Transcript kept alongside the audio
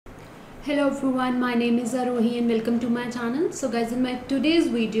Hello everyone, my name is Arohi and welcome to my channel. So guys, in my today's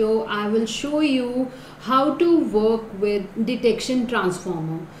video I will show you how to work with detection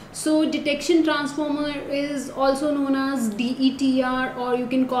transformer. So detection transformer is also known as DETR, or you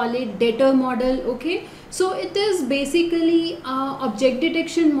can call it Detr model. Okay, so it is basically a object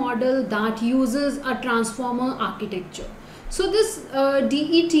detection model that uses a transformer architecture. So this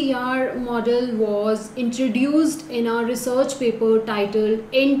DETR model was introduced in a research paper titled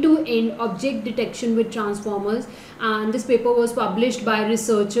End-to-End Object Detection with Transformers, and this paper was published by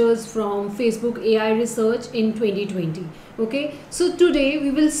researchers from Facebook AI Research in 2020. Okay, so today we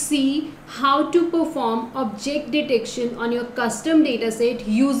will see how to perform object detection on your custom dataset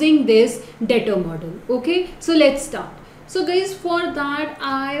using this Detr model. Okay, so let's start. So guys, for that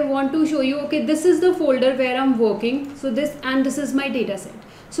I want to show you, okay, this is the folder where I'm working. So this is my dataset.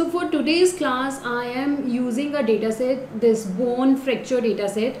 So for today's class I am using a dataset, this bone fracture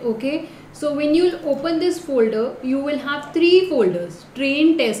dataset. Okay, so when you open this folder you will have three folders: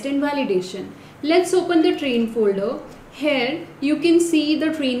 train, test and validation. Let's open the train folder. Here you can see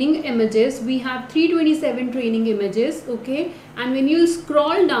the training images. We have 327 training images. Okay, and when you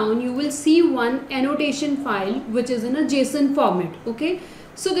scroll down you will see one annotation file which is in a JSON format. Okay,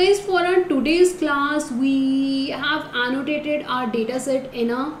 so guys, for our today's class we have annotated our dataset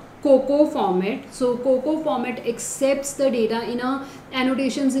in a COCO format. So COCO format accepts the data in a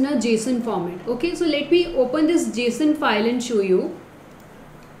annotations in a JSON format. Okay, so let me open this JSON file and show you.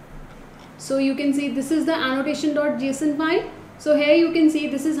 So you can see this is the annotation.json file. So here you can see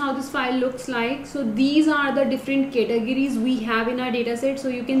this is how this file looks like. So these are the different categories we have in our dataset. So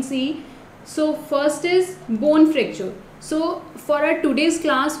you can see, so first is bone fracture. So for our today's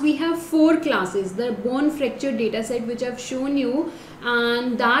class we have four classes: the bone fracture dataset which I've shown you,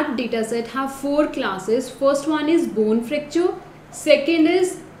 and that dataset have four classes. First one is bone fracture, second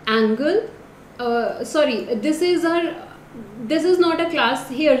is angle, this is not a class.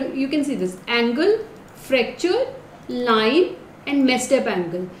 Here you can see this angle, fracture, line and messed up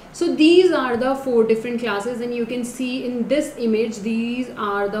angle. So these are the four different classes, and you can see in this image these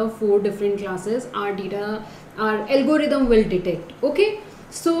are the four different classes our algorithm will detect. Okay,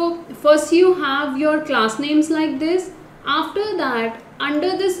 so first you have your class names like this. After that,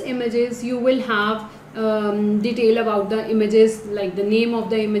 under this images you will have detail about the images, like the name of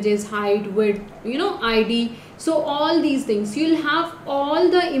the images, height, width, ID. So all these things you'll have all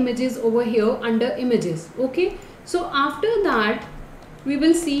the images over here under images. Okay, so after that we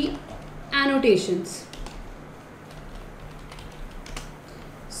will see annotations.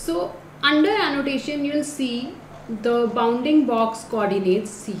 So under annotation you'll see the bounding box coordinates.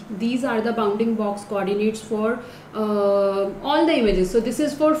 See, these are the bounding box coordinates for all the images. So this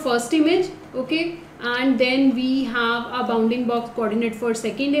is for first image. Okay, and then we have a bounding box coordinate for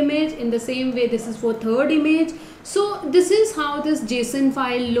second image. In the same way this is for third image. So this is how this JSON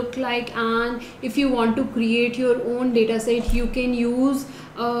file look like, and if you want to create your own dataset you can use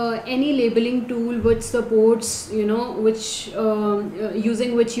any labeling tool which supports,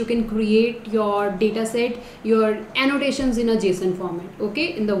 using which you can create your dataset, your annotations in a JSON format.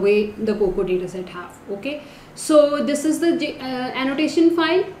 Okay, in the way the COCO dataset have. Okay, so this is the annotation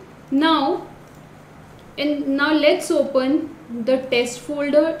file. Now let's open the test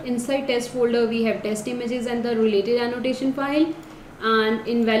folder. Inside test folder we have test images and the related annotation file, and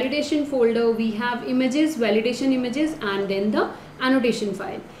in validation folder we have images, validation images, and then the annotation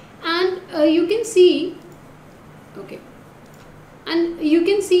file. And you can see, okay, and you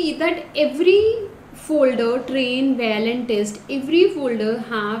can see that every folder, train, val and test, every folder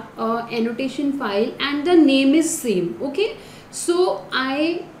have a annotation file and the name is same. Okay, so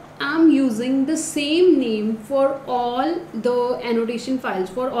I am using the same name for all the annotation files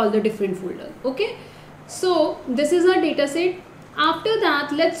for all the different folders. Okay, so this is our dataset. After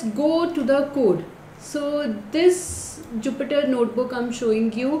that let's go to the code. So this Jupyter notebook I'm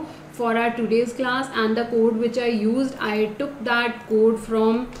showing you for our today's class, and the code which I used, I took that code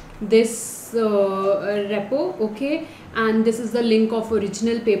from this repo. Okay, and this is the link of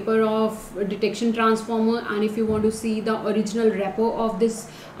original paper of detection transformer, and if you want to see the original repo of this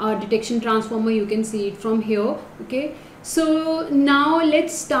detection transformer you can see it from here. Okay, so now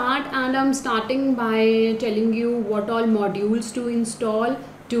let's start, and I'm starting by telling you what all modules to install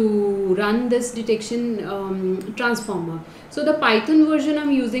to run this detection transformer. So the Python version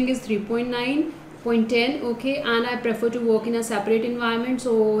I'm using is 3.9.10. okay, and I prefer to work in a separate environment.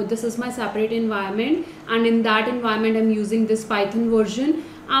 So this is my separate environment, and in that environment I'm using this Python version.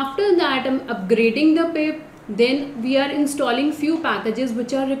 After that I'm upgrading the pip. Then we are installing few packages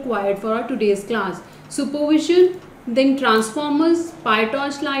which are required for our today's class. Supervision, then transformers,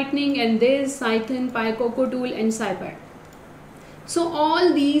 PyTorch Lightning, and there's Python, PyCoco tool, and SciPy. So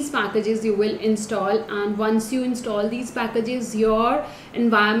all these packages you will install, and once you install these packages, your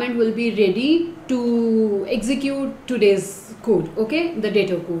environment will be ready to execute today's code, okay, the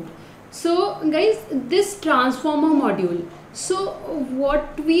Detr code. So guys, this transformer module, so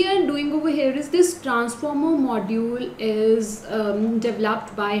what we are doing over here is this transformer module is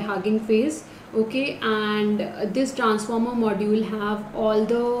developed by Hugging Face. Okay, and this transformer module have all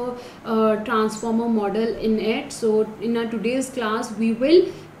the transformer model in it. So in our today's class we will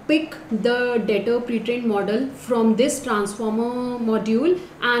pick the Detr pre-trained model from this transformer module,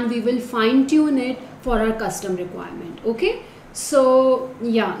 and we will fine tune it for our custom requirement. Okay, so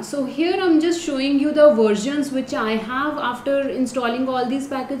yeah, so here I'm just showing you the versions which I have after installing all these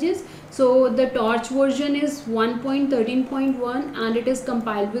packages. So the Torch version is 1.13.1 and it is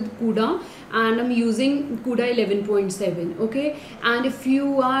compiled with CUDA, and I'm using CUDA 11.7. okay, and if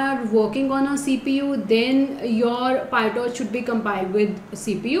you are working on a CPU, then your PyTorch should be compiled with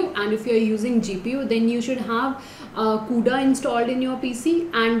CPU, and if you are using GPU, then you should have CUDA installed in your PC,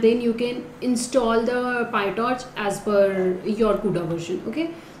 and then you can install the PyTorch as per your CUDA version.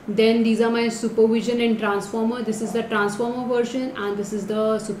 Okay, then these are my supervision and transformer. This is the transformer version, and this is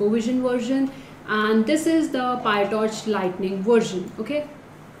the supervision version, and this is the PyTorch Lightning version. Okay,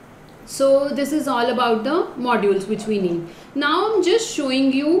 so this is all about the modules which we need. Now I'm just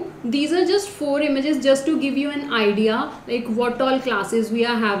showing you, these are just 4 images just to give you an idea like what all classes we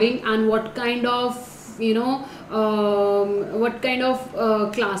are having and what kind of, you know,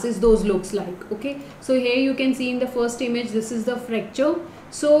 classes those looks like. Okay, so here you can see in the first image, this is the fracture.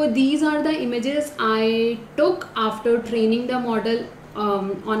 So these are the images I took after training the model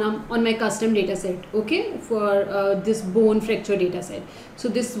on my custom dataset. Okay, for this bone fracture dataset. So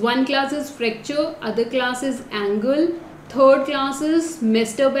this one class is fracture, other class is angle, third class is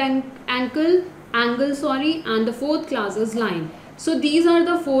messed up angle, sorry, and the fourth class is line. So these are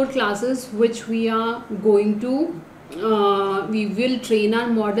the 4 classes which we are going to we will train our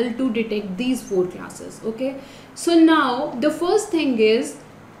model to detect these 4 classes. Okay, so now the first thing is,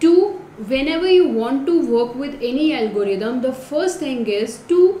 whenever you want to work with any algorithm, the first thing is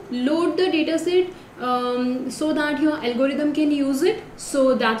to load the dataset so that your algorithm can use it.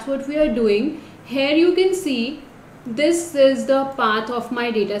 So that's what we are doing. Here you can see this is the path of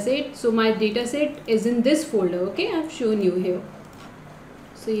my dataset. So my dataset is in this folder. Okay, I've shown you here.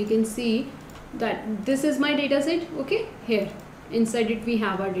 So you can see that this is my dataset. Okay, here inside it we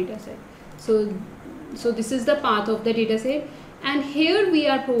have our dataset. So this is the path of the dataset, and here we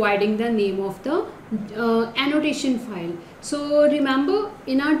are providing the name of the annotation file. So remember,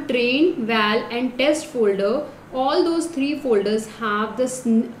 in our train, val and test folder, all those 3 folders have this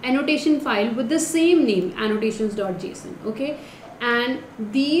annotation file with the same name, annotations.json. okay, and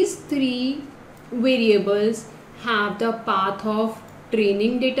these 3 variables have the path of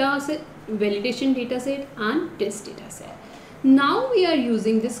training dataset, validation dataset, and test dataset. Now we are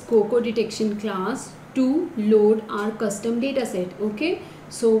using this Coco detection class to load our custom dataset. Okay,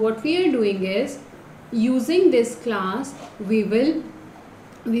 so what we are doing is, using this class we will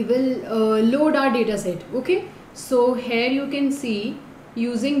load our dataset. Okay, so here you can see,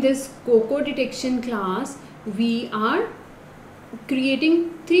 using this Coco detection class we are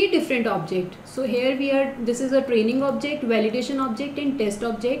creating 3 different objects. So here this is a training object, validation object, and test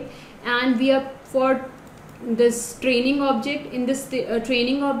object, and we are, for this training object, in this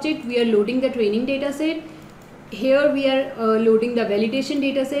training object we are loading the training dataset, here we are loading the validation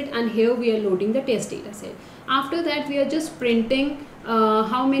dataset, and here we are loading the test dataset. After that we are just printing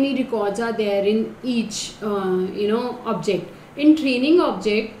how many records are there in each object. In training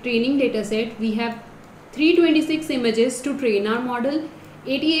dataset we have 326 images to train our model,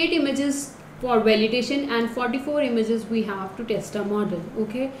 88 images for validation, and 44 images we have to test our model.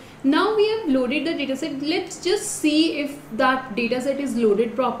 Okay, now we have loaded the dataset. Let's just see if that dataset is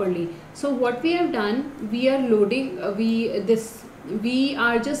loaded properly. So what we have done, we are loading we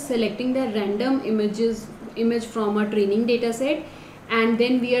are just selecting the random image from a training dataset, and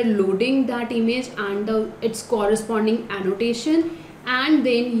then we are loading that image and its corresponding annotation, and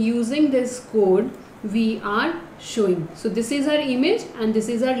then using this code we are showing. So this is our image and this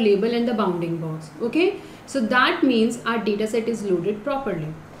is our label and the bounding box. Okay, so that means our dataset is loaded properly.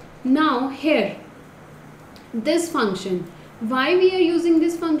 Now here, this function, why we are using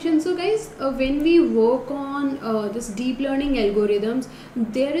this function? So guys, when we work on this deep learning algorithms,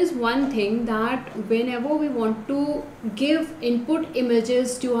 there is one thing that whenever we want to give input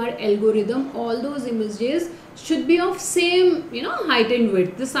images to our algorithm, all those images should be of same height and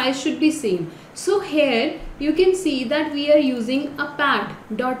width. The size should be same. So here you can see that we are using a pad,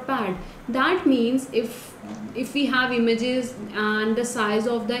 dot pad. That means if we have images and the size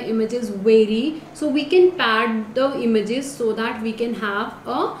of the images vary, so we can pad the images so that we can have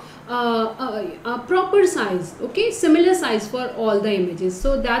a proper size, okay, similar size for all the images.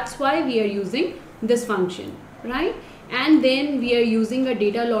 So that's why we are using this function, right? And then we are using a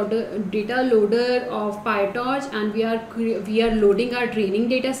data loader of PyTorch, and we are loading our training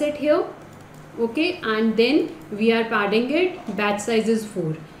data set here, okay, and then we are padding it. Batch size is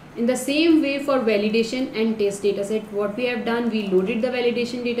 4. In the same way for validation and test dataset, what we have done, we loaded the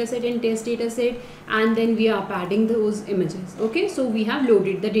validation dataset and test dataset, and then we are padding those images, okay. So we have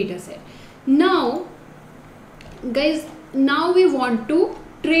loaded the dataset. Now guys, now we want to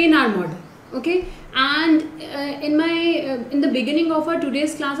train our model, okay. And in the beginning of our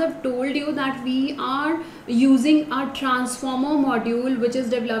today's class, I've told you that we are using our transformer module, which is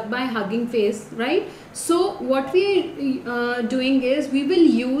developed by Hugging Face, right? So what we are doing is we will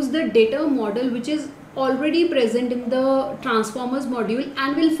use the data model which is already present in the transformers module,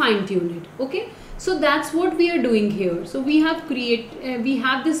 and we'll fine tune it, okay. So that's what we are doing here. So we have we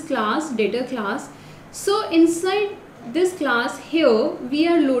have this class, data class. So inside this class here, we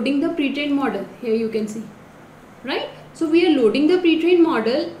are loading the pre-trained model. Here you can see, right? So we are loading the pre-trained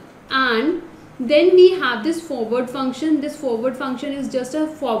model, and then we have this forward function. This forward function is just a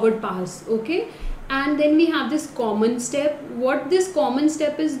forward pass, okay. And then we have this common step. What this common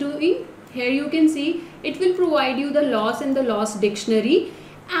step is doing, here you can see, it will provide you the loss and the loss dictionary.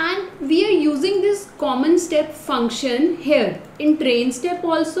 And we are using this common step function here in train step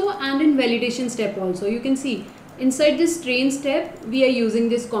also and in validation step also. You can see inside this train step we are using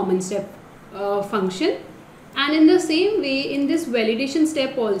this common step function, and in the same way in this validation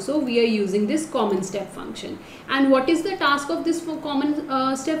step also we are using this common step function. And what is the task of this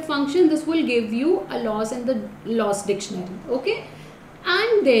common step function? This will give you a loss and the loss dictionary, okay.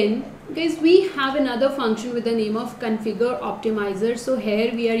 And then guys, we have another function with the name of configure optimizer. So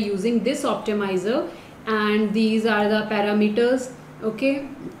here we are using this optimizer, and these are the parameters, okay.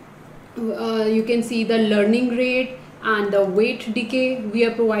 You can see the learning rate and the weight decay. We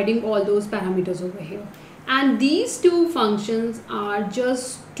are providing all those parameters over here, and these two functions are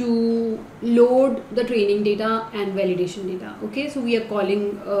just to load the training data and validation data, okay. So we are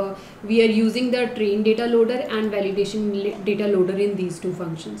calling we are using the train data loader and validation data loader in these two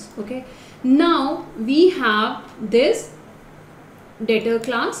functions, okay. Now we have this data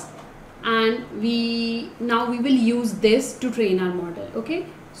class, and we will use this to train our model, okay.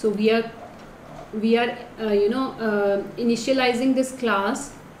 So we are initializing this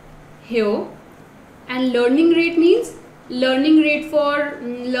class here, and learning rate means learning rate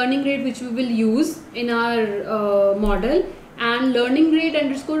which we will use in our model, and learning rate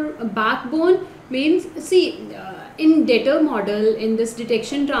underscore backbone means, see, in data model, in this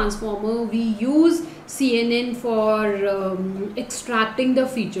detection transformer, we use CNN for extracting the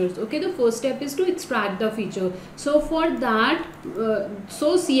features, okay. The first step is to extract the feature. So for that,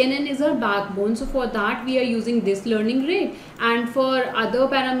 so CNN is our backbone. So for that we are using this learning rate, and for other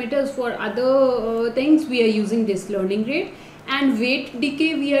parameters, for other things, we are using this learning rate, and weight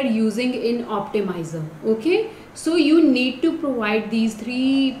decay we are using in optimizer, okay. So you need to provide these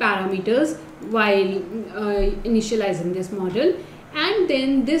three parameters while initializing this model. And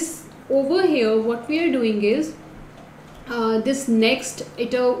then this over here, what we are doing is this next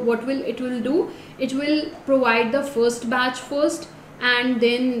what it will do, it will provide the first batch first, and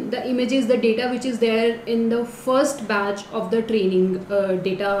then the images, the data which is there in the first batch of the training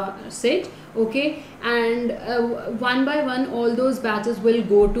data set, okay. And one by one all those batches will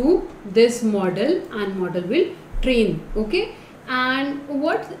go to this model, and model will train, okay. And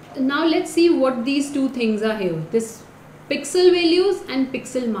now let's see what these two things are here, this pixel values and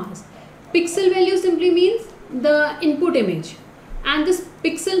pixel mask. Pixel value simply means the input image, and this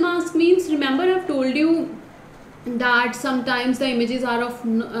pixel mask means, remember I've told you that sometimes the images are of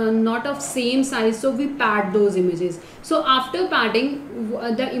not of same size, so we pad those images. So after padding,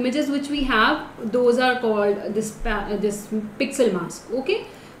 the images which we have, those are called this pixel mask, okay.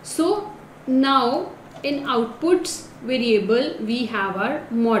 So now in outputs variable we have our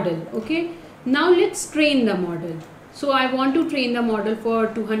model, okay. Now let's train the model. So I want to train the model for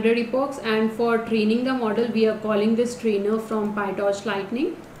 200 epochs, and for training the model we are calling this trainer from PyTorch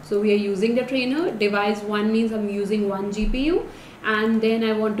Lightning. So we are using the trainer. Device 1 means I'm using 1 GPU, and then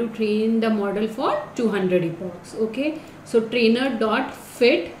I want to train the model for 200 epochs, okay. So trainer dot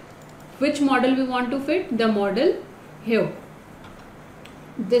fit, which model we want to fit? The model here,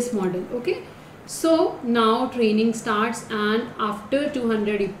 this model, okay. So now training starts, and after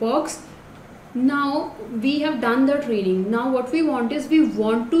 200 epochs Now we have done the training. Now what we want is we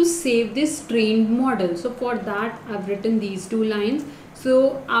want to save this trained model. So for that I've written these two lines.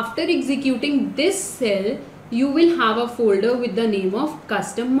 So after executing this cell, you will have a folder with the name of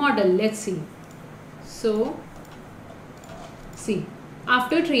custom model. Let's see. So see,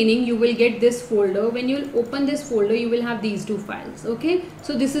 after training you will get this folder. When you open this folder, you will have these two files. Okay,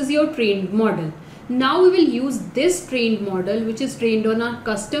 so this is your trained model. Now we will use this trained model, which is trained on our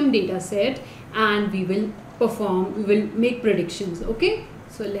custom data set, and we will make predictions. Okay,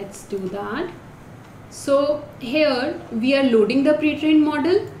 so let's do that. So here we are loading the pre-trained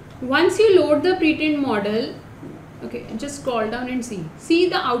model. Once you load the pre-trained model, okay, just scroll down and see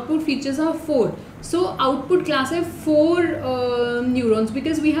the output features are 4. So output class have 4 neurons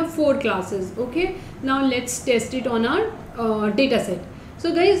because we have 4 classes. Okay, now let's test it on our data set.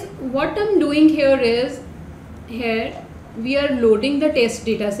 So guys, what I'm doing here is, here we are loading the test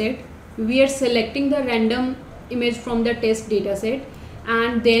data set. We are selecting the random image from the test data set,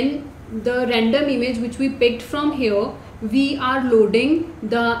 and then the random image which we picked from here, we are loading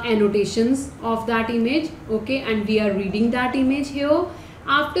the annotations of that image. Okay, and we are reading that image here.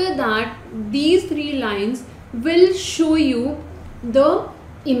 After that, these 3 lines will show you the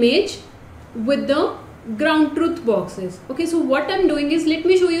image with the ground truth boxes. Okay, so what I'm doing is, let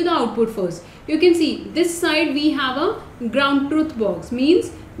me show you the output first. You can see this side we have a ground truth box,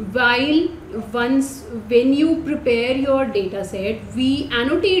 means when you prepare your data set, we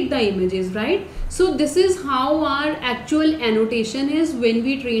annotate the images, right? So this is how our actual annotation is when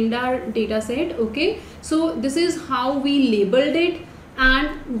we trained our data set. Okay, so this is how we labeled it,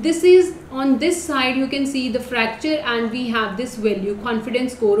 and this is on this side you can see the fracture, and we have this value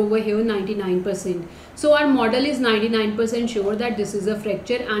confidence score over here 99%. So our model is 99% sure that this is a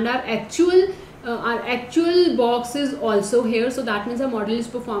fracture, and our actual box is also here, so that means our model is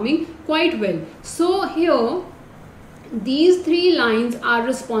performing quite well. So here these 3 lines are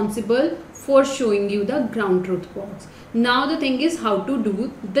responsible for showing you the ground truth box. Now the thing is how to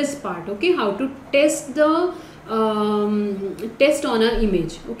do this part. Okay, how to test the test on an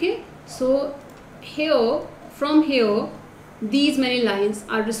image. Okay, so here, from here, these many lines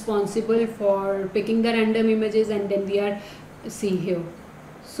are responsible for picking the random images, and then we are see here.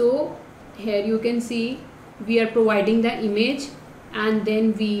 So here you can see we are providing the image, and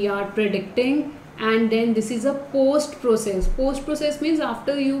then we are predicting, and then this is a post process. Post process means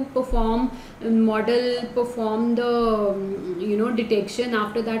after you perform the detection,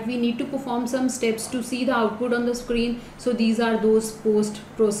 after that we need to perform some steps to see the output on the screen. So these are those post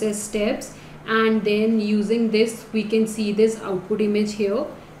process steps, and then using this we can see this output image here,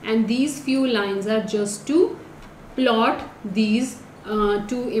 and these few lines are just to plot these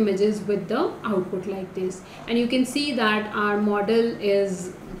 2 images with the output like this, and you can see that our model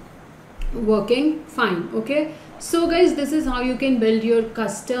is working fine. Okay, so guys, this is how you can build your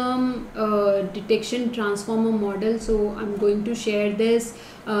custom detection transformer model. So I'm going to share this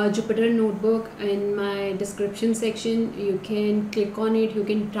Jupyter notebook in my description section. You can click on it, you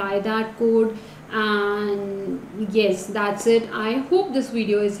can try that code, and yes, that's it. I hope this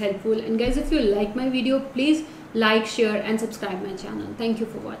video is helpful, and guys, if you like my video, please like, share and subscribe my channel. Thank you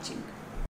for watching.